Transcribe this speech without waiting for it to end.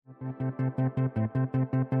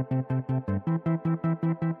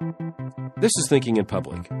This is Thinking in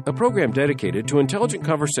Public, a program dedicated to intelligent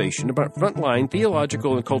conversation about frontline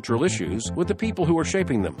theological and cultural issues with the people who are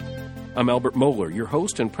shaping them. I'm Albert Mohler, your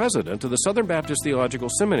host and president of the Southern Baptist Theological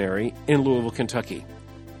Seminary in Louisville, Kentucky.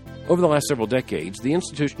 Over the last several decades, the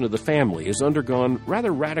institution of the family has undergone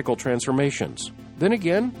rather radical transformations. Then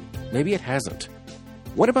again, maybe it hasn't.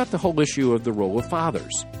 What about the whole issue of the role of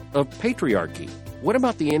fathers, of patriarchy? What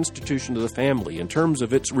about the institution of the family in terms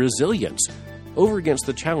of its resilience over against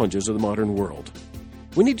the challenges of the modern world?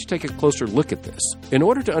 We need to take a closer look at this in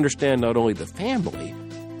order to understand not only the family,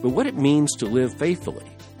 but what it means to live faithfully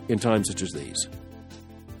in times such as these.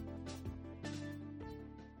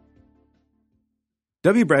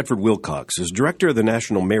 W. Bradford Wilcox is director of the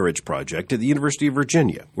National Marriage Project at the University of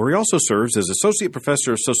Virginia, where he also serves as associate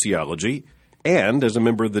professor of sociology and as a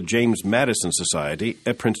member of the James Madison Society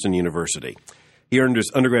at Princeton University. He earned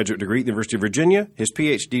his undergraduate degree at the University of Virginia, his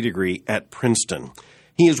PhD degree at Princeton.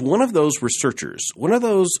 He is one of those researchers, one of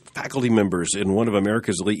those faculty members in one of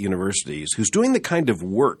America's elite universities who's doing the kind of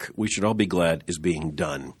work we should all be glad is being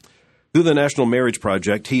done. Through the National Marriage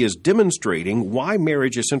Project, he is demonstrating why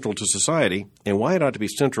marriage is central to society and why it ought to be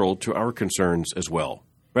central to our concerns as well.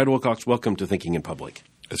 Brad Wilcox, welcome to Thinking in Public.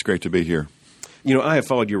 It's great to be here. You know, I have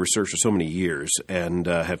followed your research for so many years and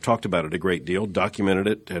have talked about it a great deal, documented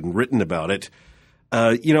it, and written about it.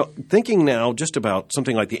 Thinking now just about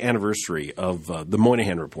something like the anniversary of the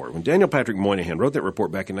Moynihan Report, when Daniel Patrick Moynihan wrote that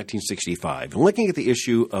report back in 1965, and looking at the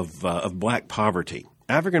issue of black poverty,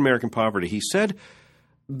 African-American poverty, he said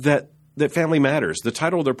that family matters. The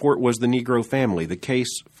title of the report was The Negro Family, the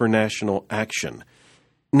Case for National Action.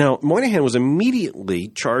 Now, Moynihan was immediately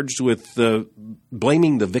charged with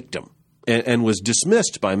blaming the victim and was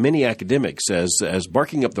dismissed by many academics as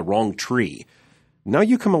barking up the wrong tree. Now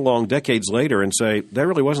you come along decades later and say that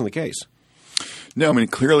really wasn't the case. No, I mean,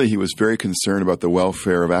 clearly he was very concerned about the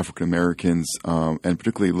welfare of African Americans, and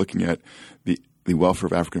particularly looking at the welfare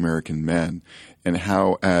of African American men and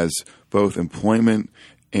how as both employment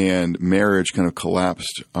and marriage kind of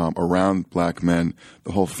collapsed around black men,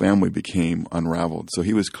 the whole family became unraveled. So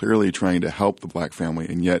he was clearly trying to help the black family,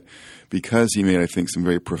 and yet because he made, I think, some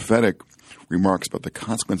very prophetic remarks about the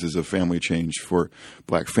consequences of family change for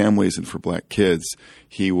black families and for black kids,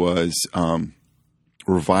 he was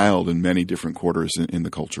reviled in many different quarters in the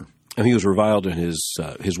culture. And he was reviled, and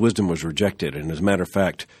his wisdom was rejected. And as a matter of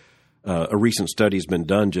fact, a recent study has been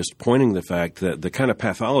done just pointing the fact that the kind of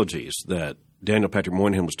pathologies that Daniel Patrick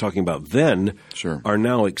Moynihan was talking about then are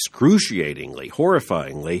now excruciatingly,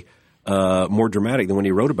 horrifyingly more dramatic than when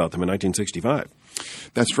he wrote about them in 1965.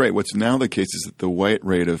 That's right. What's now the case is that the white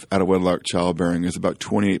rate of out-of-wedlock childbearing is about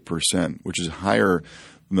 28%, which is higher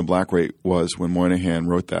than the black rate was when Moynihan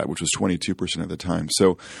wrote that, which was 22% at the time.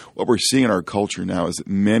 So what we're seeing in our culture now is that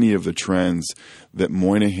many of the trends that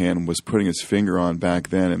Moynihan was putting his finger on back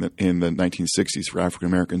then in the 1960s for African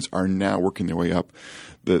Americans are now working their way up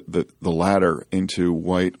the ladder into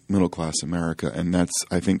white middle-class America, and that's,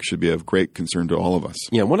 I think, should be of great concern to all of us.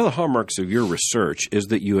 Yeah, one of the hallmarks of your research is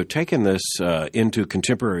that you have taken this into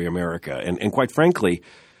contemporary America, and quite frankly,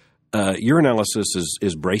 your analysis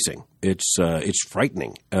is bracing. It's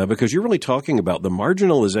frightening because you're really talking about the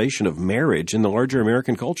marginalization of marriage in the larger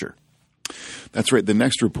American culture. That's right. The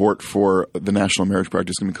next report for the National Marriage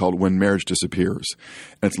Project is going to be called When Marriage Disappears,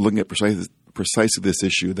 and it's looking at precisely this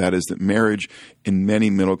issue, that is that marriage in many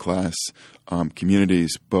middle-class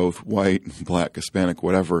communities, both white, black, Hispanic,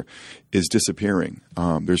 whatever, is disappearing.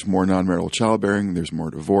 There's more non-marital childbearing, there's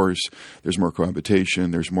more divorce, there's more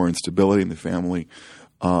cohabitation, there's more instability in the family.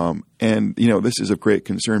 And, this is of great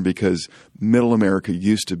concern because middle America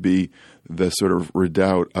used to be the sort of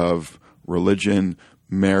redoubt of religion,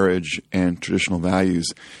 marriage, and traditional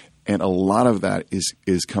values, and a lot of that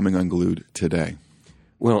is coming unglued today.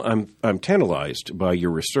 Well, I'm tantalized by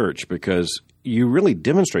your research because you really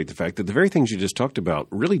demonstrate the fact that the very things you just talked about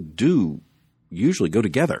really do usually go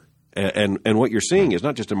together. And what you're seeing is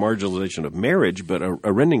not just a marginalization of marriage, but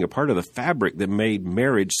a rending apart of the fabric that made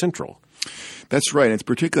marriage central. That's right. It's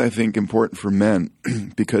particularly, I think, important for men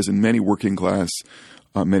because in many working class,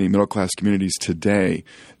 many middle class communities today,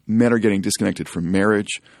 men are getting disconnected from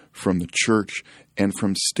marriage, from the church, and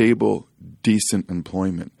from stable, decent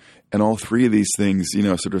employment. And all three of these things,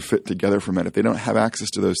 sort of fit together for men. If they don't have access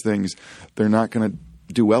to those things, they're not going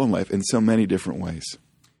to do well in life in so many different ways.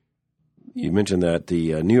 You mentioned that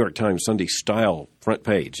the New York Times Sunday Style front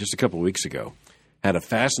page just a couple of weeks ago had a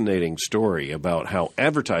fascinating story about how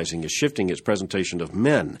advertising is shifting its presentation of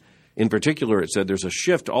men. In particular, it said there's a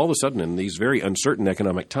shift all of a sudden in these very uncertain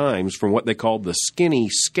economic times from what they called the skinny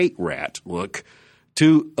skate rat look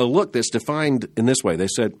to a look that's defined in this way. They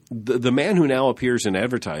said the man who now appears in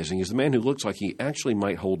advertising is the man who looks like he actually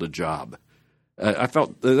might hold a job. I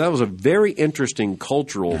felt that was a very interesting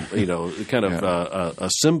cultural, kind of a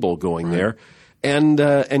symbol going there. And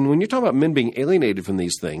when you're talking about men being alienated from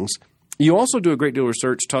these things, you also do a great deal of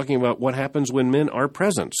research talking about what happens when men are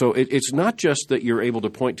present. So it's not just that you're able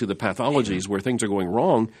to point to the pathologies where things are going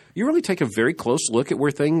wrong. You really take a very close look at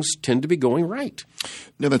where things tend to be going right.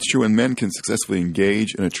 No, that's true. When men can successfully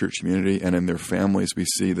engage in a church community and in their families, we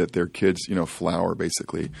see that their kids, flower,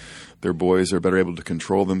 basically. Their boys are better able to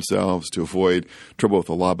control themselves, to avoid trouble with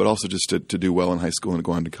the law, but also just to do well in high school and to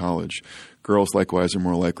go on to college. Girls, likewise, are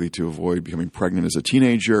more likely to avoid becoming pregnant as a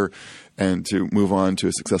teenager and to move on to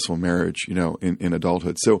a successful marriage, in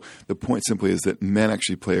adulthood. So the point simply is that men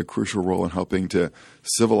actually play a crucial role in helping to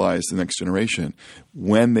civilize the next generation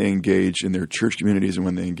when they engage in their church communities and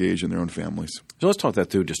when they engage in their own families. So let's talk that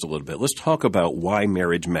through just a little bit. Let's talk about why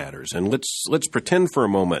marriage matters. And let's pretend for a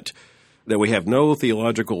moment that we have no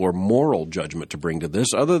theological or moral judgment to bring to this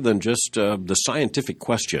other than just the scientific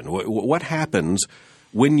question. What happens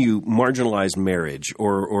when you marginalize marriage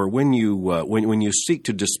or when you seek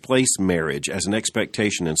to displace marriage as an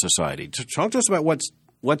expectation in society? Talk to us about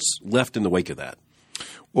what's left in the wake of that.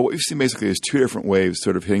 Well, what we've seen basically is two different waves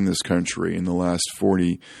sort of hitting this country in the last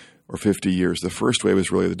 40 or 50 years. The first wave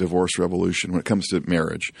is really the divorce revolution when it comes to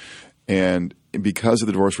marriage. And because of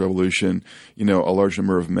the divorce revolution, a large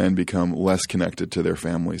number of men become less connected to their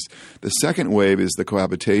families. The second wave is the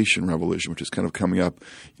cohabitation revolution, which is kind of coming up,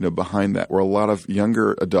 behind that, where a lot of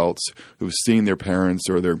younger adults who've seen their parents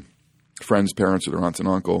or their friends' parents or their aunts and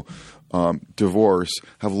uncle divorce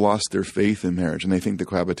have lost their faith in marriage, and they think the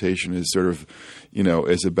cohabitation is sort of,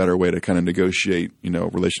 is a better way to kind of negotiate,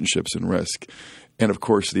 relationships and risk. And of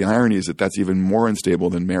course, the irony is that that's even more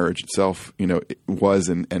unstable than marriage itself, it was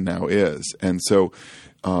and now is. And so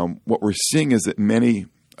what we're seeing is that many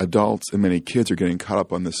adults and many kids are getting caught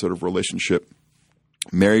up on this sort of relationship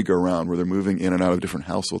merry-go-round where they're moving in and out of different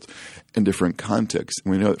households in different contexts.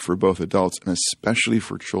 And we know that for both adults and especially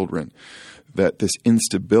for children, that this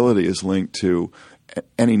instability is linked to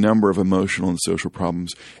any number of emotional and social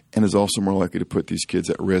problems and is also more likely to put these kids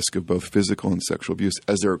at risk of both physical and sexual abuse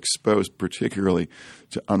as they're exposed particularly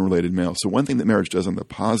to unrelated males. So one thing that marriage does on the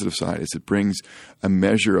positive side is it brings a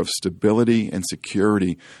measure of stability and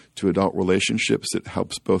security to adult relationships that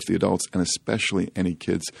helps both the adults and especially any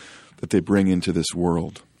kids that they bring into this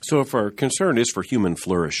world. So if our concern is for human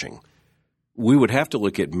flourishing, we would have to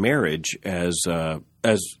look at marriage as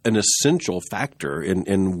an essential factor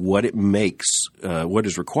in what it makes, what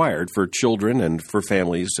is required for children and for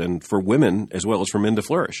families and for women as well as for men to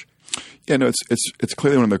flourish. Yeah, no, it's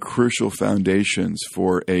clearly one of the crucial foundations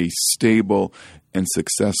for a stable and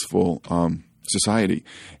successful society.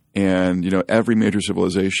 And, every major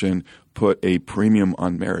civilization put a premium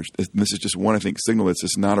on marriage. This is just one, I think, signal that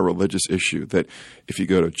it's not a religious issue, that if you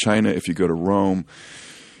go to China, if you go to Rome,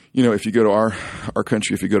 if you go to our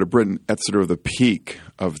country, if you go to Britain, at sort of the peak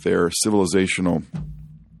of their civilizational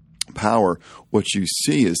power, what you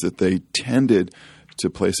see is that they tended to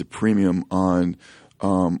place a premium on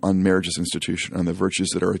marriage as an institution, on the virtues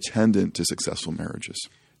that are attendant to successful marriages.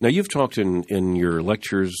 Now, you've talked in your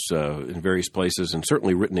lectures in various places and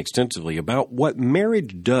certainly written extensively about what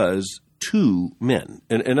marriage does to men.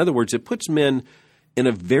 In other words, it puts men in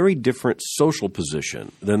a very different social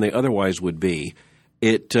position than they otherwise would be.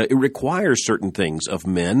 It requires certain things of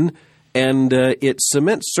men, and it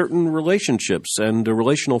cements certain relationships and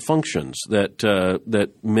relational functions that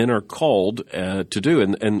men are called to do,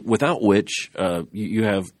 and without which you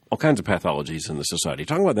have all kinds of pathologies in the society.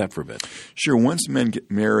 Talk about that for a bit. Sure. Once men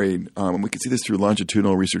get married, and we can see this through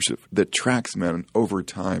longitudinal research that tracks men over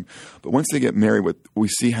time, but once they get married, what we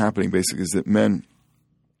see happening basically is that men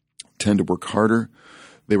tend to work harder,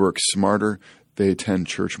 they work smarter, they attend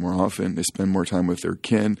church more often, they spend more time with their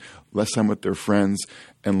kin, less time with their friends,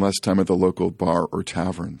 and less time at the local bar or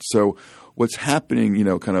tavern. So what's happening,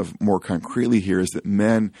 kind of more concretely here is that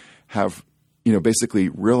men have, basically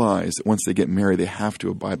realize that once they get married, they have to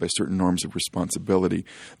abide by certain norms of responsibility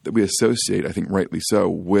that we associate, I think rightly so,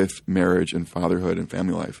 with marriage and fatherhood and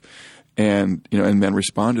family life. And, and men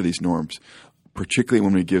respond to these norms, particularly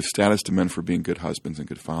when we give status to men for being good husbands and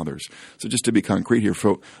good fathers. So just to be concrete here,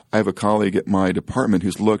 I have a colleague at my department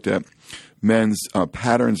who's looked at men's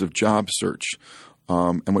patterns of job search.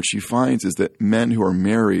 And what she finds is that men who are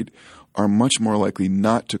married are much more likely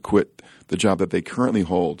not to quit the job that they currently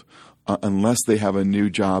hold unless they have a new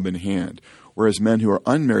job in hand. Whereas men who are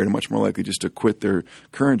unmarried are much more likely just to quit their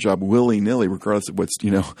current job willy-nilly, regardless of what's,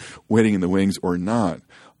 waiting in the wings or not.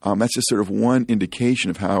 That's just sort of one indication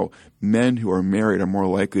of how men who are married are more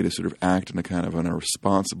likely to sort of act in a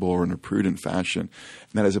responsible or in a prudent fashion.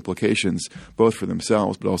 And that has implications both for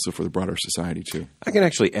themselves but also for the broader society too. I can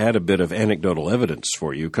actually add a bit of anecdotal evidence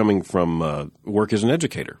for you coming from work as an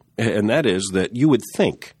educator. And that is that you would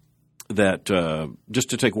think that, just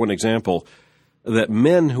to take one example, that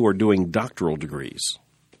men who are doing doctoral degrees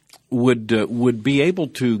would be able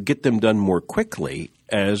to get them done more quickly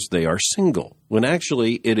as they are single, when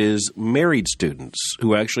actually it is married students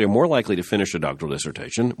who actually are more likely to finish a doctoral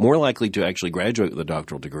dissertation, more likely to actually graduate with a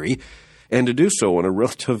doctoral degree, and to do so in a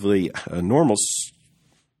relatively normal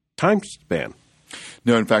time span.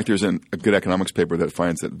 No, in fact, there's a good economics paper that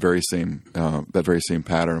finds that very same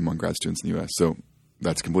pattern among grad students in the U.S. So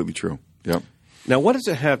that's completely true. Yep. Now, what does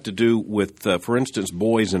it have to do with, for instance,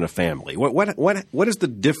 boys in a family? What is the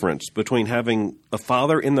difference between having a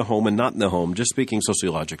father in the home and not in the home, just speaking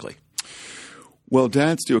sociologically? Well,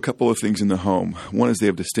 dads do a couple of things in the home. One is they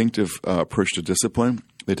have a distinctive approach to discipline.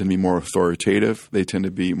 They tend to be more authoritative. They tend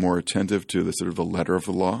to be more attentive to the sort of the letter of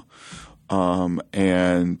the law.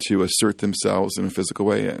 And to assert themselves in a physical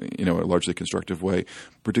way, a largely constructive way,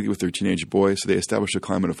 particularly with their teenage boys. So they establish a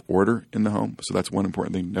climate of order in the home. So that's one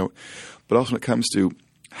important thing to note. But also when it comes to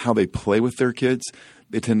how they play with their kids,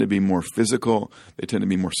 they tend to be more physical. They tend to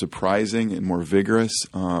be more surprising and more vigorous.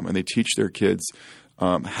 And they teach their kids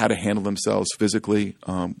how to handle themselves physically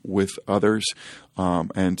with others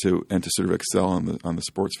and to sort of excel on the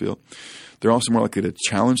sports field. They're also more likely to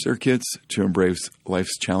challenge their kids to embrace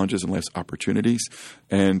life's challenges and life's opportunities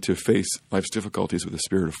and to face life's difficulties with a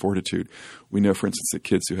spirit of fortitude. We know, for instance, that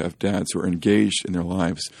kids who have dads who are engaged in their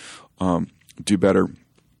lives do better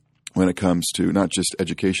when it comes to not just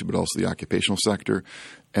education but also the occupational sector,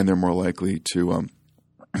 and they're more likely to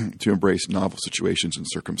embrace novel situations and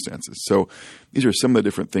circumstances. So these are some of the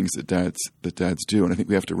different things that dads do, and I think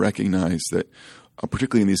we have to recognize that,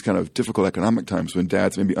 particularly in these kind of difficult economic times when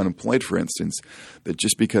dads may be unemployed, for instance, that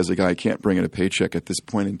just because a guy can't bring in a paycheck at this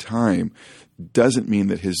point in time doesn't mean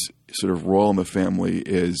that his sort of role in the family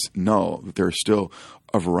is null, that there are still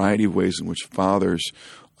a variety of ways in which fathers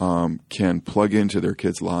can plug into their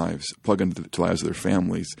kids' lives, plug into the lives of their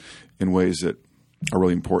families in ways that are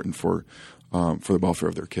really important for the welfare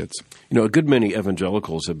of their kids. A good many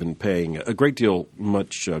evangelicals have been paying a great deal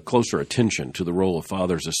much closer attention to the role of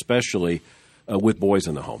fathers, especially with boys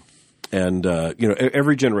in the home. And,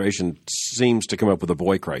 every generation seems to come up with a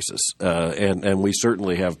boy crisis, and we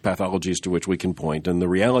certainly have pathologies to which we can point. And the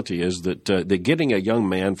reality is that getting a young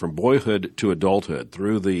man from boyhood to adulthood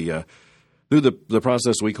through the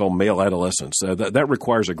process we call male adolescence, that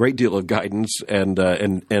requires a great deal of guidance, and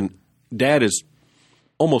dad is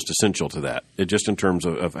almost essential to that, just in terms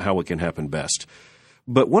of how it can happen best.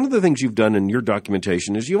 But one of the things you've done in your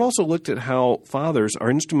documentation is you've also looked at how fathers are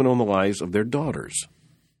instrumental in the lives of their daughters.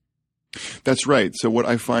 That's right. So what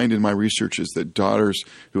I find in my research is that daughters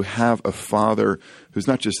who have a father who's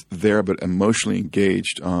not just there but emotionally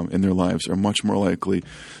engaged in their lives are much more likely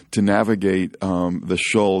to navigate the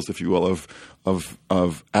shoals, if you will,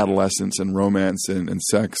 of adolescence and romance and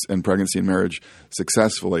sex and pregnancy and marriage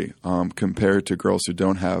successfully compared to girls who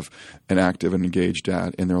don't have an active and engaged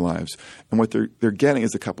dad in their lives. And what they're getting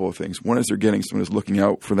is a couple of things. One is they're getting someone who's looking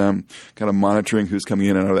out for them, kind of monitoring who's coming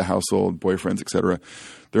in and out of the household, boyfriends, et cetera.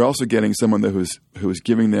 They're also getting someone who is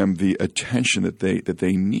giving them the attention that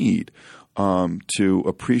they need to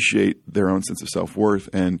appreciate their own sense of self-worth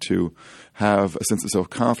and to have a sense of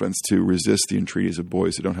self-confidence to resist the entreaties of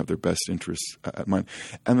boys who don't have their best interests at mind.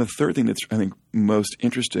 And the third thing that's, I think, most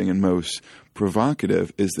interesting and most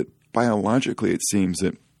provocative is that biologically it seems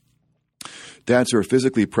that dads who are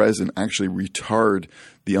physically present actually retard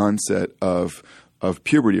the onset of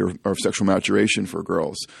puberty or of sexual maturation for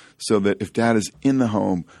girls, so that if dad is in the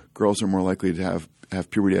home, girls are more likely to have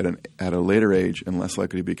puberty at a later age and less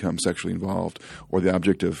likely to become sexually involved or the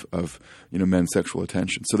object of men's sexual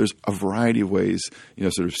attention. So there's a variety of ways,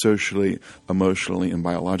 sort of socially, emotionally, and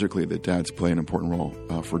biologically that dads play an important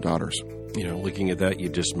role for daughters. Looking at that, you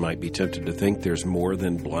just might be tempted to think there's more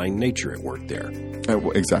than blind nature at work there.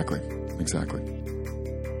 Exactly.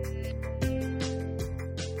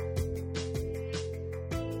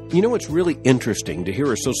 It's really interesting to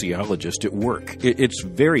hear a sociologist at work. It's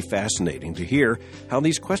very fascinating to hear how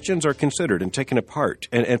these questions are considered and taken apart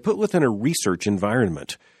and put within a research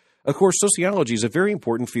environment. Of course, sociology is a very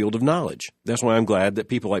important field of knowledge. That's why I'm glad that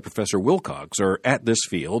people like Professor Wilcox are at this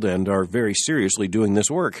field and are very seriously doing this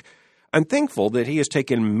work. I'm thankful that he has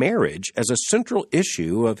taken marriage as a central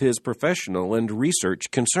issue of his professional and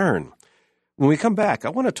research concern. When we come back, I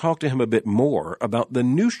want to talk to him a bit more about the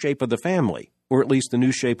new shape of the family, or at least the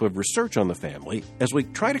new shape of research on the family, as we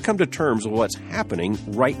try to come to terms with what's happening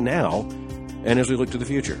right now and as we look to the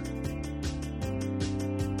future.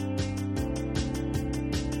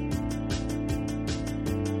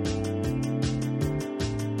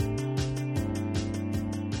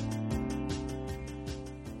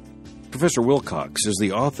 Professor Wilcox is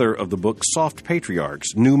the author of the book Soft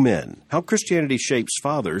Patriarchs, New Men, How Christianity Shapes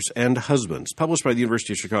Fathers and Husbands, published by the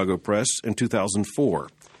University of Chicago Press in 2004.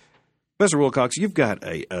 Professor Wilcox, you've got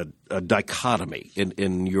a dichotomy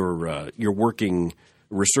in your working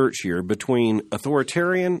research here between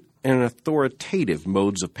authoritarian and authoritative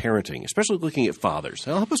modes of parenting, especially looking at fathers.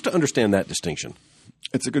 Now, help us to understand that distinction.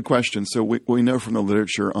 It's a good question. So what we know from the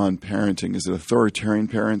literature on parenting is that authoritarian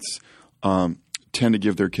parents tend to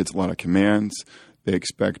give their kids a lot of commands. They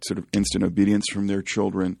expect sort of instant obedience from their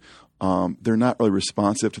children. They're not really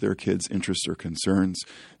responsive to their kids' interests or concerns,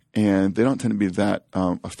 and they don't tend to be that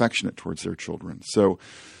affectionate towards their children. So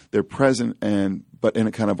they're present, but in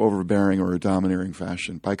a kind of overbearing or a domineering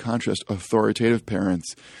fashion. By contrast, authoritative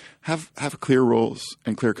parents have clear rules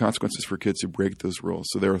and clear consequences for kids who break those rules.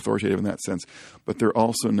 So they're authoritative in that sense, but they're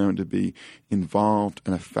also known to be involved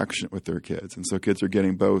and affectionate with their kids. And so kids are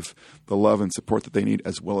getting both the love and support that they need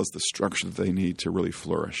as well as the structure that they need to really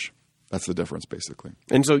flourish. That's the difference, basically.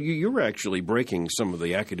 And so you're actually breaking some of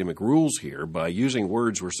the academic rules here by using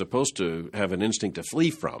words we're supposed to have an instinct to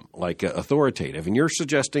flee from, like authoritative. And you're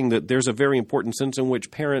suggesting that there's a very important sense in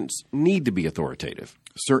which parents need to be authoritative.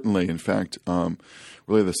 Certainly. In fact,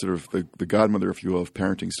 really the sort of the godmother, if you will, of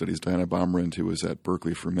parenting studies, Diana Baumrind, who was at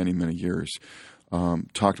Berkeley for many, many years,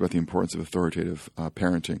 talked about the importance of authoritative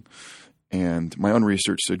parenting. And my own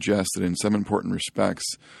research suggests that in some important respects,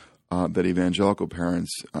 that evangelical parents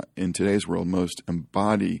in today's world most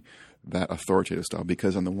embody that authoritative style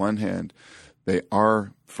because on the one hand, they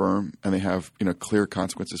are firm and they have clear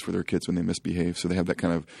consequences for their kids when they misbehave. So they have that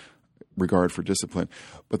kind of regard for discipline.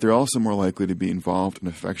 But they're also more likely to be involved and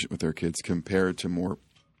affectionate with their kids compared to more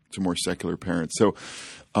secular parents. So,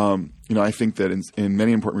 I think that in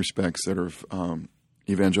many important respects that are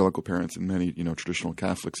evangelical parents and many, traditional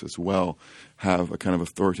Catholics as well have a kind of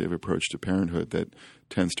authoritative approach to parenthood that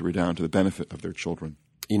tends to redound to the benefit of their children.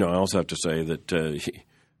 I also have to say that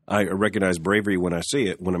I recognize bravery when I see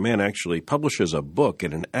it. When a man actually publishes a book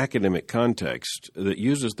in an academic context that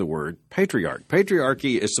uses the word patriarch.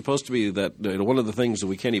 Patriarchy is supposed to be that one of the things that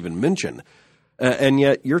we can't even mention. And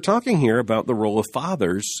yet you're talking here about the role of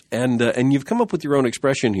fathers, and you've come up with your own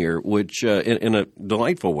expression here, which in a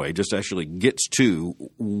delightful way just actually gets to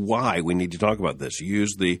why we need to talk about this. You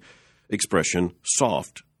use the expression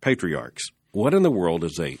soft patriarchs. What in the world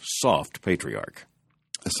is a soft patriarch?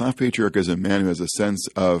 A soft patriarch is a man who has a sense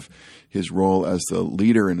of his role as the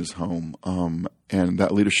leader in his home, and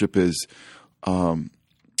that leadership is,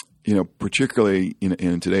 particularly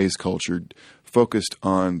in today's culture, focused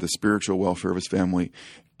on the spiritual welfare of his family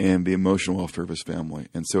and the emotional welfare of his family.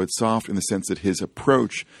 And so it's soft in the sense that his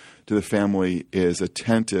approach to the family is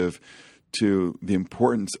attentive to the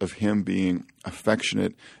importance of him being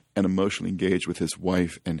affectionate and emotionally engaged with his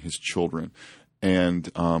wife and his children. And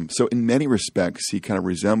so in many respects, he kind of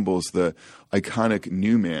resembles the iconic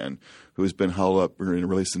new man who has been held up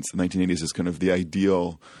really since the 1980s as kind of the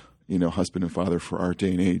ideal husband and father for our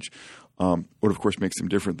day and age. What, of course, makes him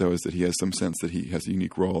different, though, is that he has some sense that he has a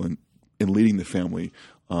unique role in leading the family,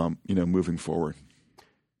 moving forward.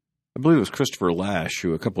 I believe it was Christopher Lasch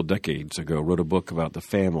who a couple decades ago wrote a book about the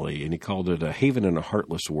family, and he called it A Haven in a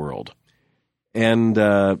Heartless World. And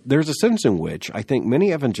there's a sense in which I think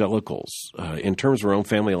many evangelicals, in terms of our own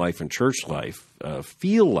family life and church life,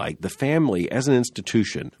 feel like the family as an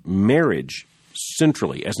institution, marriage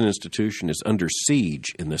centrally as an institution, is under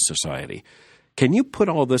siege in this society. Can you put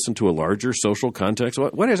all this into a larger social context?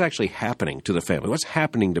 What is actually happening to the family? What's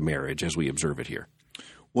happening to marriage as we observe it here?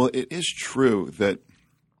 Well, it is true that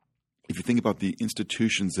if you think about the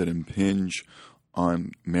institutions that impinge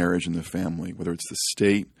on marriage and the family, whether it's the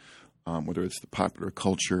state, whether it's the popular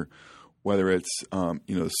culture, whether it's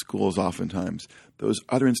the schools oftentimes, those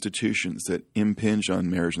other institutions that impinge on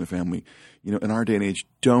marriage and the family, in our day and age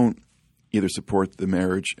don't either support the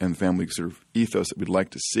marriage and family sort of ethos that we'd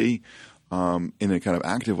like to see, in a kind of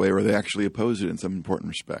active way, or they actually oppose it in some important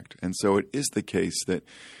respect. And so it is the case that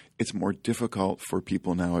it's more difficult for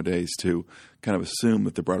people nowadays to kind of assume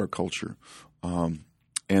that the broader culture and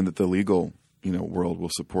that the legal world will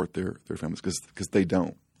support their families because they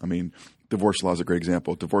don't. I mean, divorce law is a great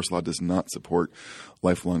example. Divorce law does not support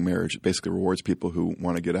lifelong marriage. It basically rewards people who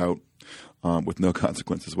want to get out with no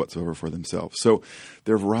consequences whatsoever for themselves. So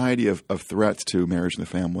there are a variety of threats to marriage and the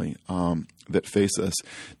family that face us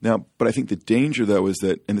now. But I think the danger, though, is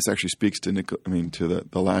that, and this actually speaks to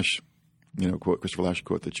the Lash, quote, Christopher Lash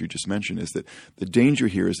quote that you just mentioned, is that the danger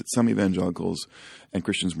here is that some evangelicals and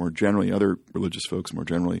Christians more generally, other religious folks more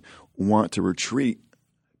generally, want to retreat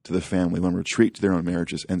to the family, want to retreat to their own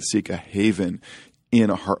marriages and seek a haven in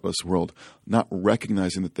a heartless world, not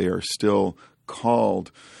recognizing that they are still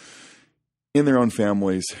called in their own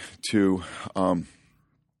families to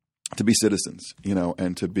be citizens,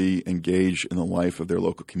 and to be engaged in the life of their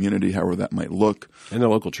local community, however that might look. And the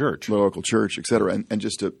local church. Et cetera. And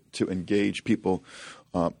just to engage people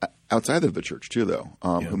outside of the church too, though,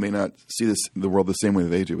 who may not see the world the same way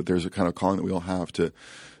they do. But there's a kind of calling that we all have to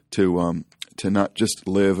not just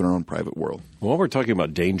live in our own private world. Well, we're talking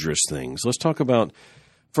about dangerous things. Let's talk about,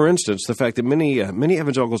 for instance, the fact that many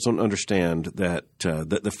evangelicals don't understand that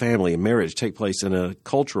the family and marriage take place in a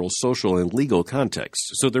cultural, social, and legal context.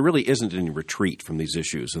 So there really isn't any retreat from these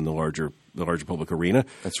issues in the larger public arena.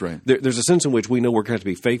 That's right. There's a sense in which we know we're going to have to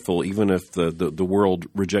be faithful even if the world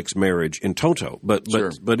rejects marriage in toto. But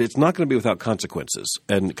it's not going to be without consequences,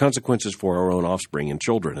 and consequences for our own offspring and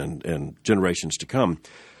children and generations to come.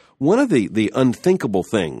 One of the unthinkable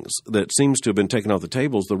things that seems to have been taken off the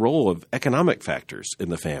table is the role of economic factors in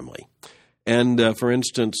the family. And for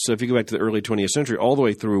instance, if you go back to the early 20th century, all the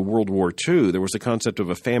way through World War II, there was the concept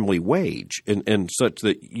of a family wage, and such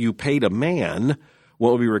that you paid a man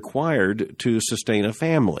what would be required to sustain a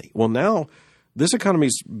family. Well, now this economy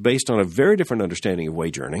is based on a very different understanding of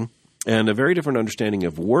wage earning and a very different understanding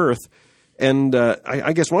of worth. And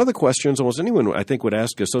I guess one of the questions almost anyone, I think, would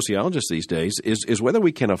ask a sociologist these days is whether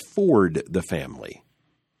we can afford the family.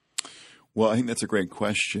 Well, I think that's a great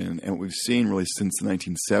question. And what we've seen really since the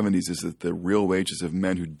 1970s is that the real wages of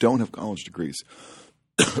men who don't have college degrees,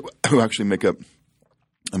 who actually make up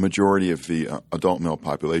a majority of the adult male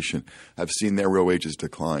population, have seen their real wages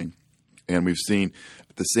decline. And we've seen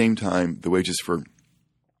at the same time the wages for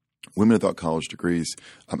women without college degrees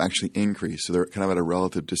actually increase. So they're kind of at a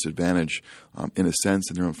relative disadvantage in a sense,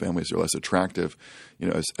 and their own families are less attractive,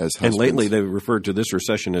 as husbands. And lately they've referred to this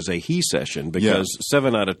recession as a he session because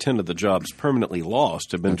 7 out of 10 of the jobs permanently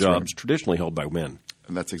lost have been jobs traditionally held by men.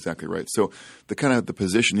 And that's exactly right. So the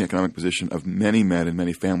economic position of many men and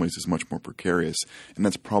many families is much more precarious. And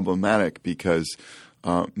that's problematic because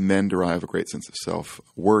men derive a great sense of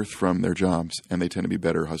self-worth from their jobs, and they tend to be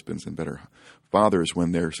better husbands and better fathers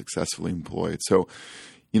when they're successfully employed. So,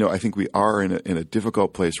 I think we are in a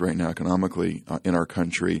difficult place right now economically in our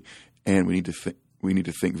country, and we need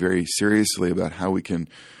to think very seriously about how we can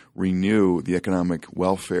renew the economic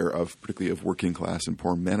welfare particularly of working class and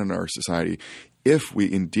poor men in our society, if we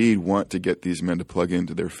indeed want to get these men to plug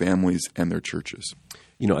into their families and their churches.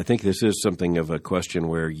 I think this is something of a question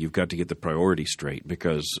where you've got to get the priorities straight,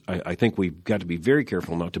 because I think we've got to be very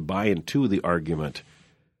careful not to buy into the argument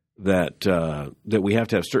that we have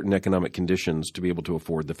to have certain economic conditions to be able to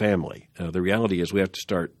afford the family. The reality is we have to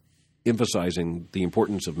start emphasizing the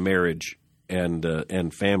importance of marriage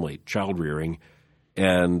and family, child rearing,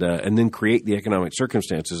 and then create the economic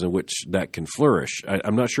circumstances in which that can flourish.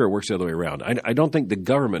 I'm not sure it works the other way around. I don't think the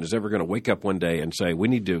government is ever going to wake up one day and say we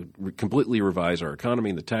need to completely revise our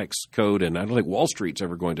economy and the tax code, and I don't think Wall Street's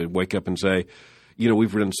ever going to wake up and say,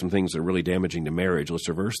 we've written some things that are really damaging to marriage. Let's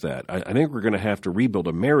reverse that. I think we're going to have to rebuild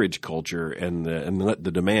a marriage culture and let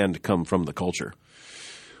the demand come from the culture.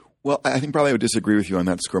 Well, I think probably I would disagree with you on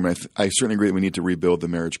that score. I certainly agree that we need to rebuild the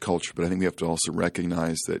marriage culture, but I think we have to also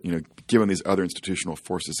recognize that, given these other institutional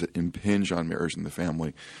forces that impinge on marriage and the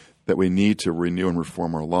family, that we need to renew and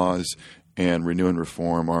reform our laws and renew and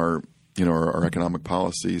reform our economic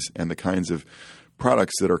policies and the kinds of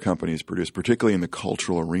products that our companies produce, particularly in the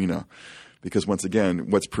cultural arena. Because once again,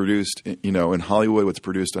 what's produced, in Hollywood, what's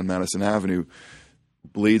produced on Madison Avenue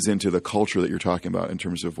bleeds into the culture that you're talking about in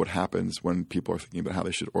terms of what happens when people are thinking about how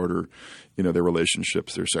they should order, their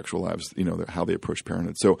relationships, their sexual lives, how they approach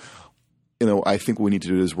parenthood. So, I think what we need to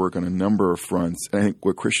do is work on a number of fronts. And I think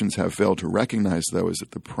what Christians have failed to recognize, though, is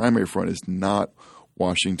that the primary front is not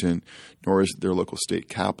Washington, nor is their local state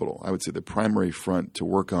capital. I would say the primary front to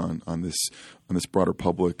work on this broader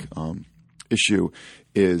public issue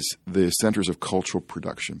is the centers of cultural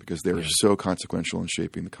production, because they're so consequential in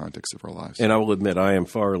shaping the context of our lives. And I will admit I am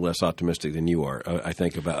far less optimistic than you are, I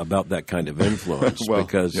think, about that kind of influence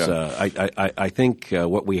because I think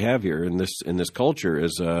what we have here in this culture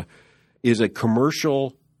is a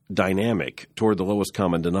commercial dynamic toward the lowest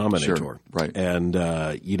common denominator. Sure, right. And,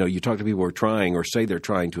 you talk to people who are trying or say they're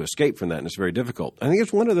trying to escape from that, and it's very difficult. I think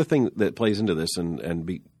it's one other thing that plays into this, and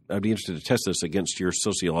I'd be interested to test this against your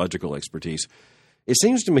sociological expertise. It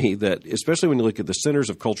seems to me that, especially when you look at the centers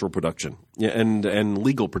of cultural production and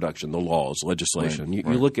legal production, the laws, legislation, you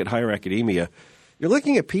look at higher academia, you're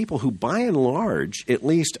looking at people who, by and large, at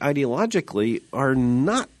least ideologically, are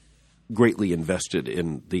not greatly invested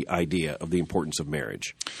in the idea of the importance of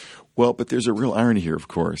marriage. Well, but there's a real irony here, of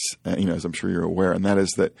course, as I'm sure you're aware, and that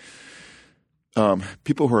is that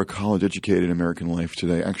people who are college-educated in American life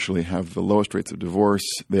today actually have the lowest rates of divorce.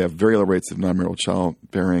 They have very low rates of non-marital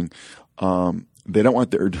childbearing. They don't want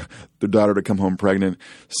their daughter to come home pregnant.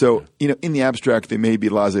 So, in the abstract, they may be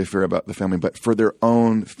laissez-faire about the family, but for their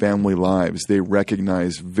own family lives, they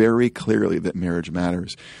recognize very clearly that marriage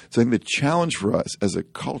matters. So I think the challenge for us as a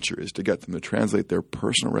culture is to get them to translate their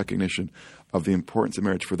personal recognition of the importance of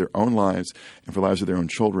marriage for their own lives and for the lives of their own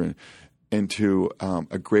children into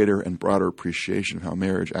a greater and broader appreciation of how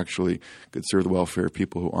marriage actually could serve the welfare of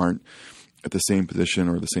people who aren't at the same position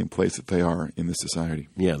or the same place that they are in this society.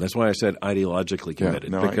 Yeah, that's why I said ideologically committed,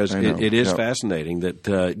 because it is fascinating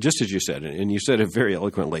that just as you said, and you said it very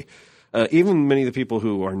eloquently, even many of the people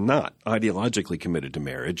who are not ideologically committed to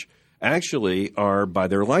marriage actually are, by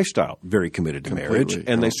their lifestyle, very committed to marriage,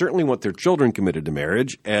 and they certainly want their children committed to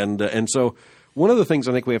marriage. And so one of the things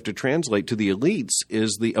I think we have to translate to the elites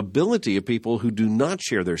is the ability of people who do not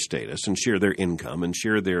share their status and share their income and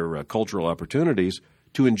share their cultural opportunities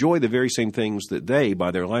to enjoy the very same things that they,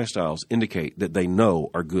 by their lifestyles, indicate that they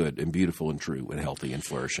know are good and beautiful and true and healthy and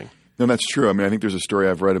flourishing. No, that's true. I think there's a story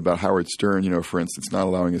I've read about Howard Stern, for instance, not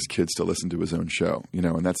allowing his kids to listen to his own show,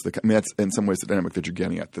 and that's in some ways the dynamic that you're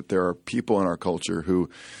getting at, that there are people in our culture who,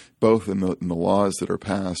 both in the laws that are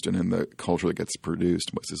passed and in the culture that gets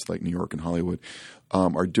produced, places like New York and Hollywood,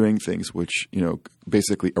 are doing things which,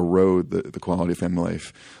 basically erode the quality of family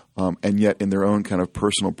life. And yet in their own kind of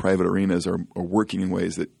personal, private arenas are working in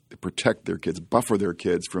ways that protect their kids, buffer their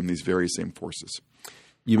kids from these very same forces.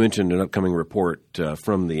 You mentioned an upcoming report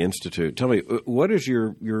from the Institute. Tell me, what is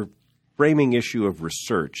your framing issue of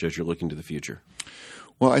research as you're looking to the future?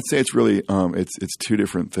 Well, I'd say it's really it's two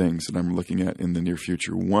different things that I'm looking at in the near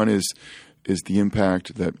future. One is the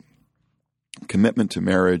impact that commitment to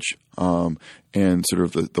marriage and sort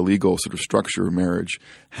of the legal sort of structure of marriage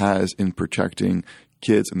has in protecting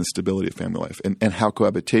kids and the stability of family life, and how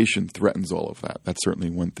cohabitation threatens all of that. That's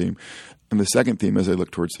certainly one theme. And the second theme, as I look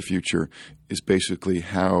towards the future, is basically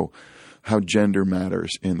how gender matters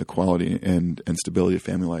in the quality and stability of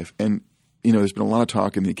family life. And there's been a lot of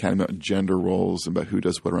talk in the academy about gender roles and about who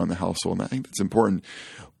does what around the household, and I think that's important.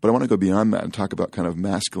 But I want to go beyond that and talk about kind of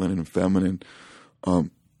masculine and feminine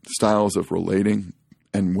styles of relating,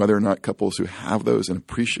 and whether or not couples who have those and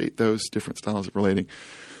appreciate those different styles of relating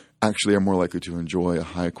actually are more likely to enjoy a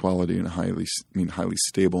high quality and highly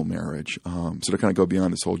stable marriage. So to kind of go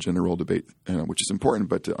beyond this whole gender role debate, which is important,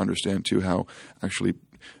 but to understand too how actually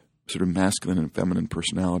sort of masculine and feminine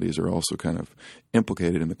personalities are also kind of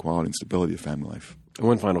implicated in the quality and stability of family life.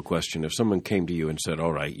 One final question. If someone came to you and said,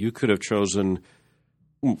 all right, you could have chosen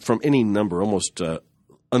from any number, almost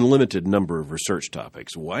unlimited number of research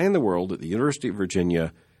topics, why in the world at the University of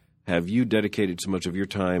Virginia have you dedicated so much of your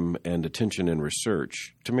time and attention and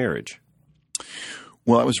research to marriage?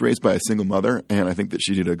 Well, I was raised by a single mother, and I think that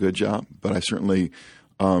she did a good job. But I certainly,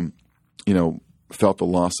 felt the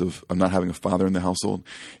loss of not having a father in the household.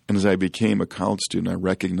 And as I became a college student, I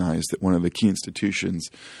recognized that one of the key institutions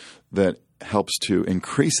that helps to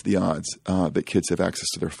increase the odds that kids have access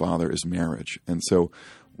to their father is marriage. And so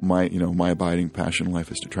my abiding passion in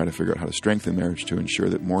life is to try to figure out how to strengthen marriage to ensure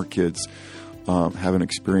that more kids have an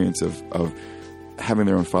experience of having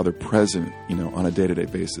their own father present, on a day-to-day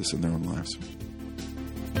basis in their own lives.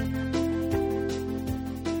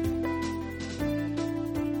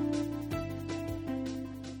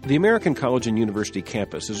 The American College and University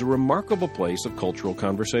campus is a remarkable place of cultural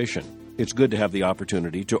conversation. It's good to have the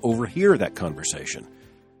opportunity to overhear that conversation.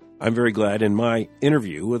 I'm very glad in my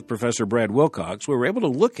interview with Professor Brad Wilcox, we were able to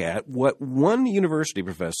look at what one university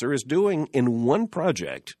professor is doing in one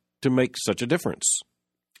project to make such a difference.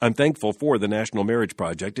 I'm thankful for the National Marriage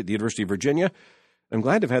Project at the University of Virginia. I'm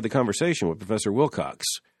glad to have had the conversation with Professor Wilcox.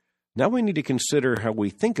 Now we need to consider how we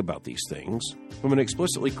think about these things from an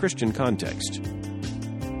explicitly Christian context.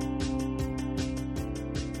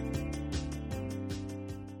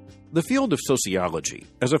 The field of sociology,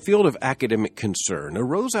 as a field of academic concern,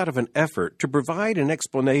 arose out of an effort to provide an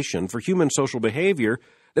explanation for human social behavior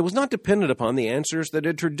that was not dependent upon the answers that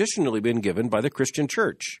had traditionally been given by the Christian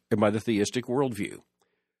church and by the theistic worldview.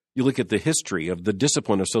 You look at the history of the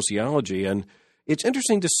discipline of sociology, and it's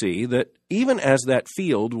interesting to see that even as that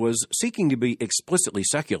field was seeking to be explicitly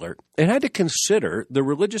secular, it had to consider the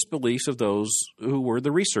religious beliefs of those who were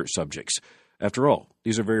the research subjects. After all,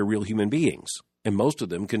 these are very real human beings, and most of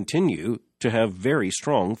them continue to have very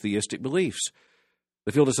strong theistic beliefs.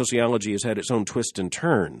 The field of sociology has had its own twists and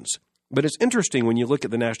turns, but it's interesting when you look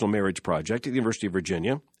at the National Marriage Project at the University of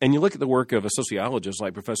Virginia, and you look at the work of a sociologist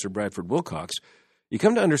like Professor Bradford Wilcox, you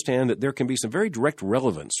come to understand that there can be some very direct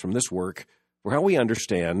relevance from this work for how we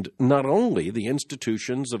understand not only the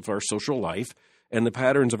institutions of our social life and the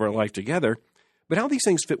patterns of our life together, but how these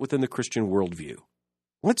things fit within the Christian worldview.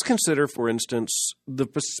 Let's consider, for instance, the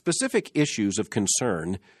specific issues of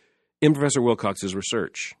concern in Professor Wilcox's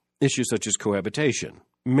research, issues such as cohabitation,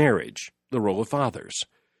 marriage, the role of fathers.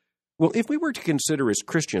 Well, if we were to consider as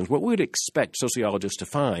Christians what we would expect sociologists to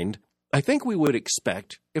find, I think we would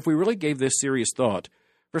expect, if we really gave this serious thought,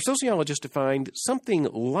 for sociologists to find something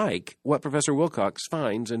like what Professor Wilcox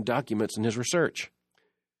finds and documents in his research.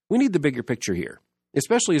 We need the bigger picture here,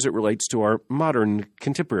 especially as it relates to our modern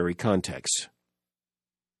contemporary context.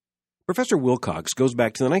 Professor Wilcox goes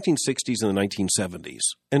back to the 1960s and the 1970s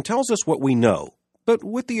and tells us what we know, but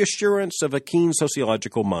with the assurance of a keen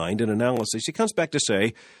sociological mind and analysis, he comes back to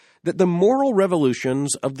say that the moral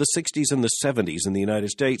revolutions of the 60s and the 70s in the United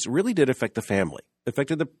States really did affect the family,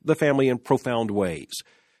 affected the family in profound ways.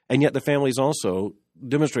 And yet the family's also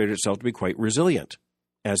demonstrated itself to be quite resilient,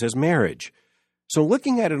 as has marriage. So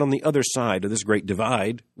looking at it on the other side of this great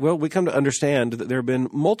divide, well, we come to understand that there have been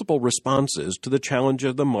multiple responses to the challenge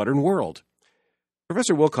of the modern world.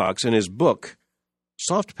 Professor Wilcox, in his book,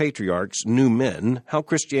 Soft Patriarchs, New Men, How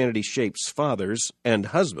Christianity Shapes Fathers and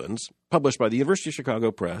Husbands, published by the University of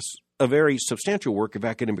Chicago Press, a very substantial work of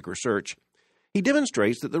academic research, he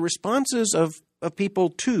demonstrates that the responses of people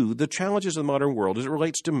to the challenges of the modern world as it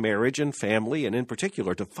relates to marriage and family, and in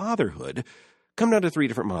particular to fatherhood, come down to three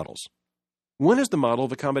different models. One is the model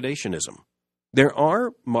of accommodationism. There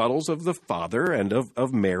are models of the father and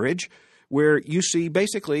of marriage where you see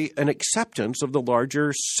basically an acceptance of the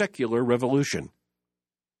larger secular revolution.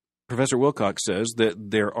 Professor Wilcox says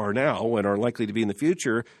that there are now, and are likely to be in the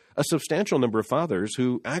future, a substantial number of fathers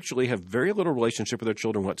who actually have very little relationship with their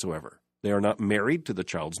children whatsoever. They are not married to the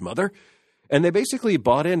child's mother, and they basically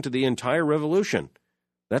bought into the entire revolution.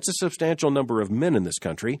 That's a substantial number of men in this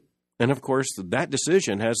country, and of course that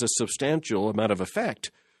decision has a substantial amount of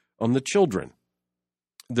effect on the children.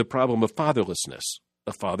 The problem of fatherlessness,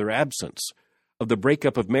 of father absence, of the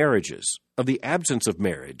breakup of marriages, of the absence of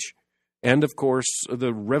marriage, and, of course,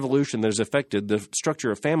 the revolution that has affected the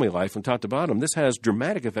structure of family life from top to bottom. This has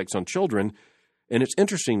dramatic effects on children, and it's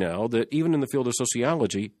interesting now that even in the field of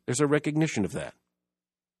sociology, there's a recognition of that.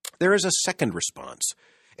 There is a second response,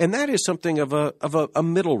 and that is something of a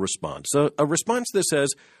middle response, a response that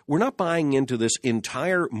says, we're not buying into this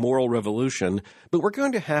entire moral revolution, but we're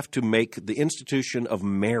going to have to make the institution of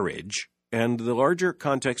marriage and the larger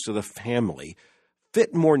context of the family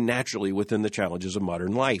fit more naturally within the challenges of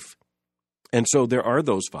modern life. And so there are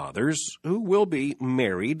those fathers who will be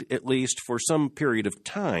married, at least for some period of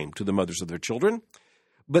time, to the mothers of their children,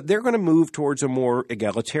 but they're going to move towards a more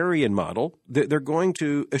egalitarian model. They're going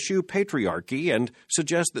to eschew patriarchy and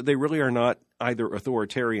suggest that they really are not either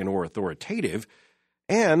authoritarian or authoritative,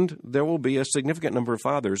 and there will be a significant number of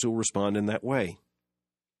fathers who will respond in that way.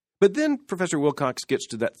 But then Professor Wilcox gets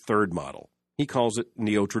to that third model. He calls it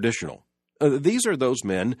neo-traditional. These are those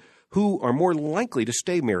men who are more likely to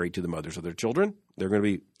stay married to the mothers of their children. They're going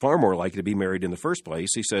to be far more likely to be married in the first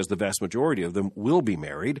place. He says the vast majority of them will be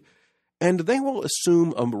married, and they will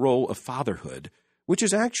assume a role of fatherhood, which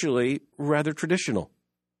is actually rather traditional.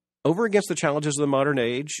 Over against the challenges of the modern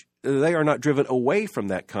age, they are not driven away from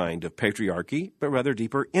that kind of patriarchy, but rather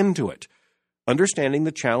deeper into it. Understanding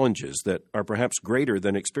the challenges that are perhaps greater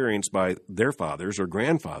than experienced by their fathers or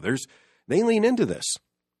grandfathers, they lean into this.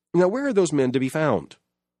 Now, where are those men to be found?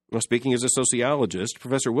 Well, speaking as a sociologist,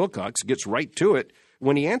 Professor Wilcox gets right to it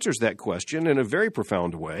when he answers that question in a very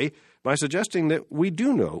profound way by suggesting that we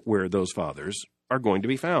do know where those fathers are going to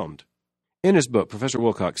be found. In his book, Professor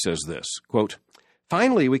Wilcox says this, quote,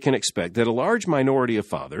 "Finally, we can expect that a large minority of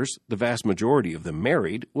fathers, the vast majority of them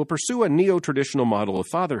married, will pursue a neo-traditional model of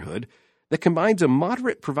fatherhood that combines a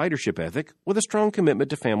moderate providership ethic with a strong commitment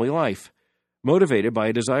to family life. Motivated by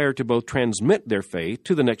a desire to both transmit their faith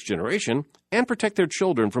to the next generation and protect their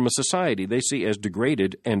children from a society they see as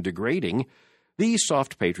degraded and degrading, these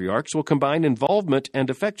soft patriarchs will combine involvement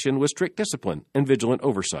and affection with strict discipline and vigilant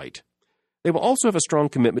oversight. They will also have a strong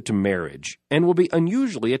commitment to marriage and will be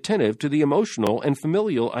unusually attentive to the emotional and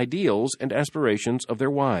familial ideals and aspirations of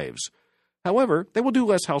their wives. However, they will do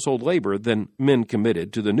less household labor than men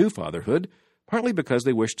committed to the new fatherhood, partly because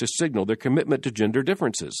they wish to signal their commitment to gender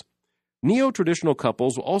differences. Neo-traditional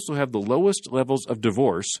couples will also have the lowest levels of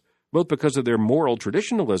divorce, both because of their moral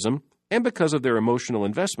traditionalism and because of their emotional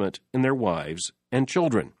investment in their wives and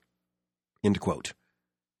children." End quote.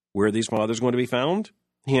 Where are these fathers going to be found?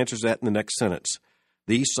 He answers that in the next sentence.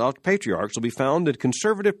 "These soft patriarchs will be found in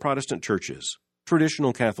conservative Protestant churches,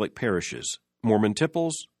 traditional Catholic parishes, Mormon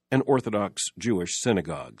temples, and Orthodox Jewish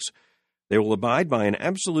synagogues. They will abide by an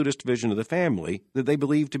absolutist vision of the family that they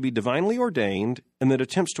believe to be divinely ordained and that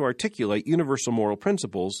attempts to articulate universal moral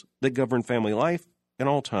principles that govern family life in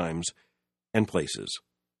all times and places."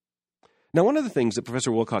 Now, one of the things that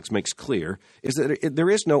Professor Wilcox makes clear is that there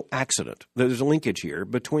is no accident. There's a linkage here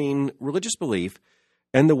between religious belief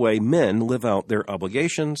and the way men live out their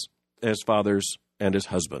obligations as fathers and as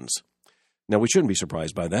husbands. Now, we shouldn't be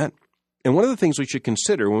surprised by that. And one of the things we should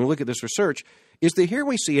consider when we look at this research is that here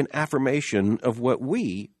we see an affirmation of what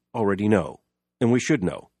we already know, and we should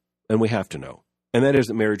know, and we have to know. And that is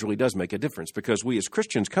that marriage really does make a difference, because we as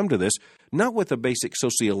Christians come to this not with a basic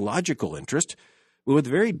sociological interest, but with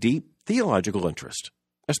very deep theological interest,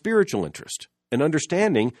 a spiritual interest, an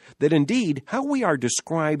understanding that indeed how we are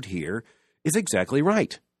described here is exactly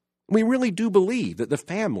right. We really do believe that the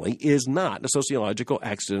family is not a sociological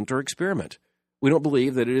accident or experiment. We don't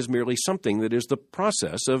believe that it is merely something that is the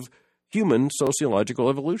process of human sociological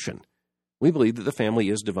evolution. We believe that the family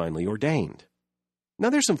is divinely ordained. Now,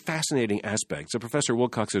 there's some fascinating aspects of Professor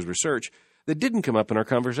Wilcox's research that didn't come up in our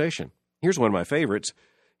conversation. Here's one of my favorites.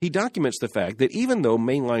 He documents the fact that even though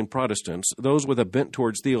mainline Protestants, those with a bent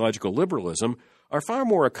towards theological liberalism, are far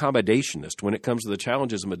more accommodationist when it comes to the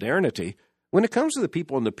challenges of modernity, when it comes to the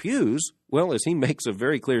people in the pews, well, as he makes a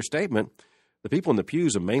very clear statement, the people in the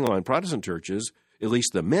pews of mainline Protestant churches, at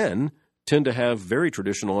least the men, tend to have very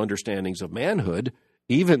traditional understandings of manhood,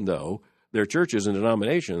 even though their churches and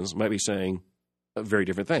denominations might be saying a very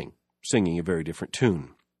different thing, singing a very different tune.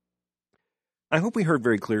 I hope we heard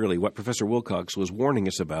very clearly what Professor Wilcox was warning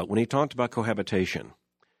us about when he talked about cohabitation.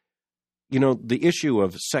 You know, the issue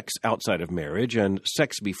of sex outside of marriage and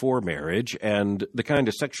sex before marriage and the kind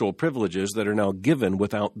of sexual privileges that are now given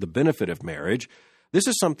without the benefit of marriage, this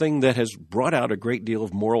is something that has brought out a great deal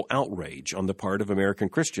of moral outrage on the part of American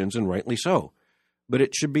Christians, and rightly so. But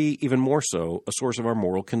it should be even more so a source of our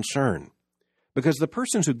moral concern. Because the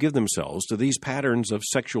persons who give themselves to these patterns of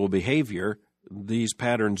sexual behavior, these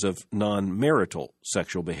patterns of non-marital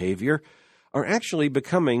sexual behavior, are actually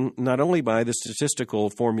becoming, not only by the statistical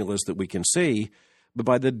formulas that we can see, but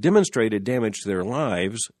by the demonstrated damage to their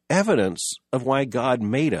lives, evidence of why God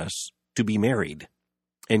made us to be married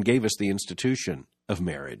and gave us the institution of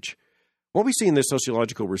marriage. What we see in this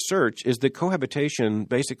sociological research is that cohabitation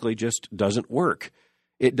basically just doesn't work.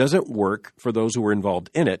 It doesn't work for those who were involved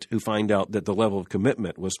in it, who find out that the level of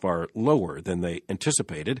commitment was far lower than they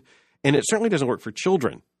anticipated, and it certainly doesn't work for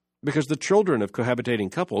children, because the children of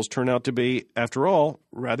cohabitating couples turn out to be, after all,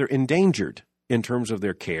 rather endangered in terms of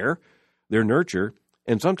their care, their nurture,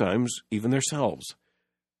 and sometimes even themselves.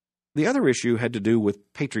 The other issue had to do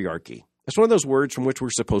with patriarchy. It's one of those words from which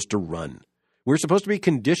we're supposed to run. We're supposed to be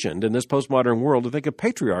conditioned in this postmodern world to think of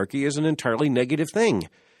patriarchy as an entirely negative thing.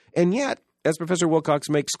 And yet, as Professor Wilcox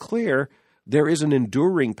makes clear, there is an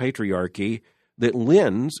enduring patriarchy that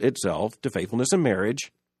lends itself to faithfulness in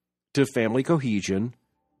marriage, to family cohesion,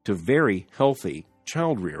 to very healthy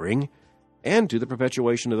child rearing, and to the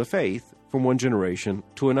perpetuation of the faith from one generation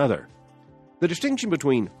to another. The distinction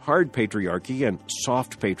between hard patriarchy and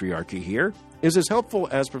soft patriarchy here is as helpful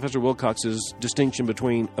as Professor Wilcox's distinction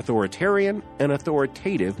between authoritarian and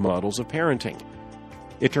authoritative models of parenting.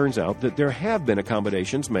 It turns out that there have been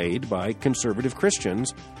accommodations made by conservative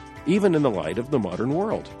Christians, even in the light of the modern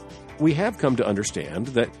world. We have come to understand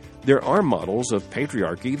that there are models of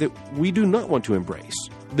patriarchy that we do not want to embrace.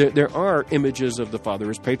 There are images of the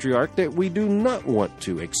father as patriarch that we do not want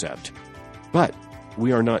to accept. But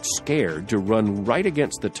we are not scared to run right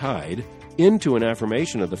against the tide into an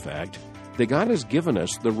affirmation of the fact that God has given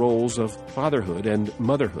us the roles of fatherhood and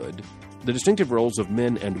motherhood, the distinctive roles of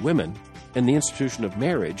men and women, and the institution of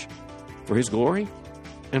marriage for His glory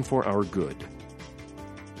and for our good.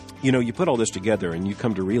 You know, you put all this together and you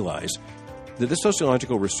come to realize that this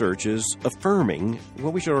sociological research is affirming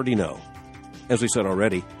what we should already know. As we said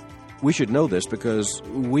already, we should know this because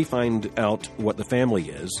we find out what the family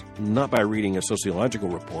is, not by reading a sociological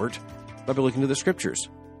report, but by looking to the Scriptures.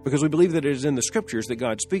 Because we believe that it is in the Scriptures that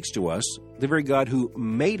God speaks to us, the very God who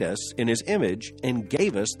made us in His image and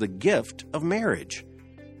gave us the gift of marriage.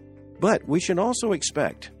 But we should also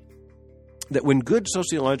expect that when good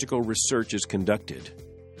sociological research is conducted,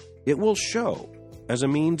 It will show, as a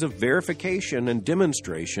means of verification and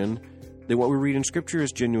demonstration, that what we read in Scripture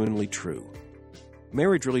is genuinely true.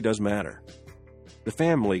 Marriage really does matter. The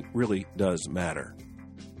family really does matter.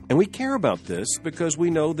 And we care about this because we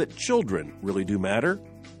know that children really do matter,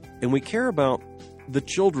 and we care about the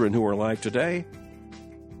children who are alive today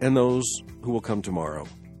and those who will come tomorrow.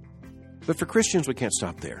 But for Christians, we can't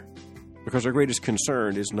stop there, because our greatest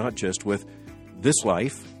concern is not just with this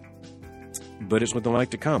life, but it's with the life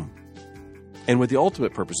to come, and with the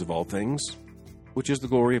ultimate purpose of all things, which is the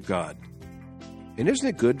glory of God. And isn't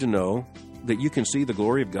it good to know that you can see the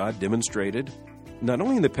glory of God demonstrated not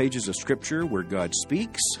only in the pages of Scripture where God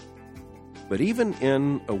speaks, but even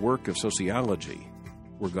in a work of sociology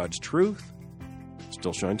where God's truth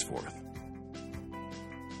still shines forth?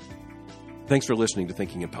 Thanks for listening to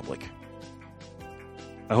Thinking in Public.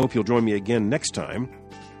 I hope you'll join me again next time.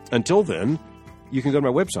 Until then, you can go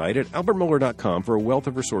to my website at albertmohler.com for a wealth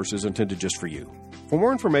of resources intended just for you. For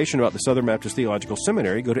more information about the Southern Baptist Theological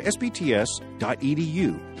Seminary, go to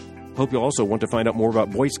sbts.edu. Hope you'll also want to find out more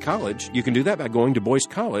about Boyce College. You can do that by going to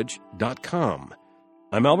boycecollege.com.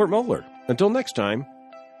 I'm Albert Mohler. Until next time,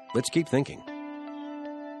 let's keep thinking.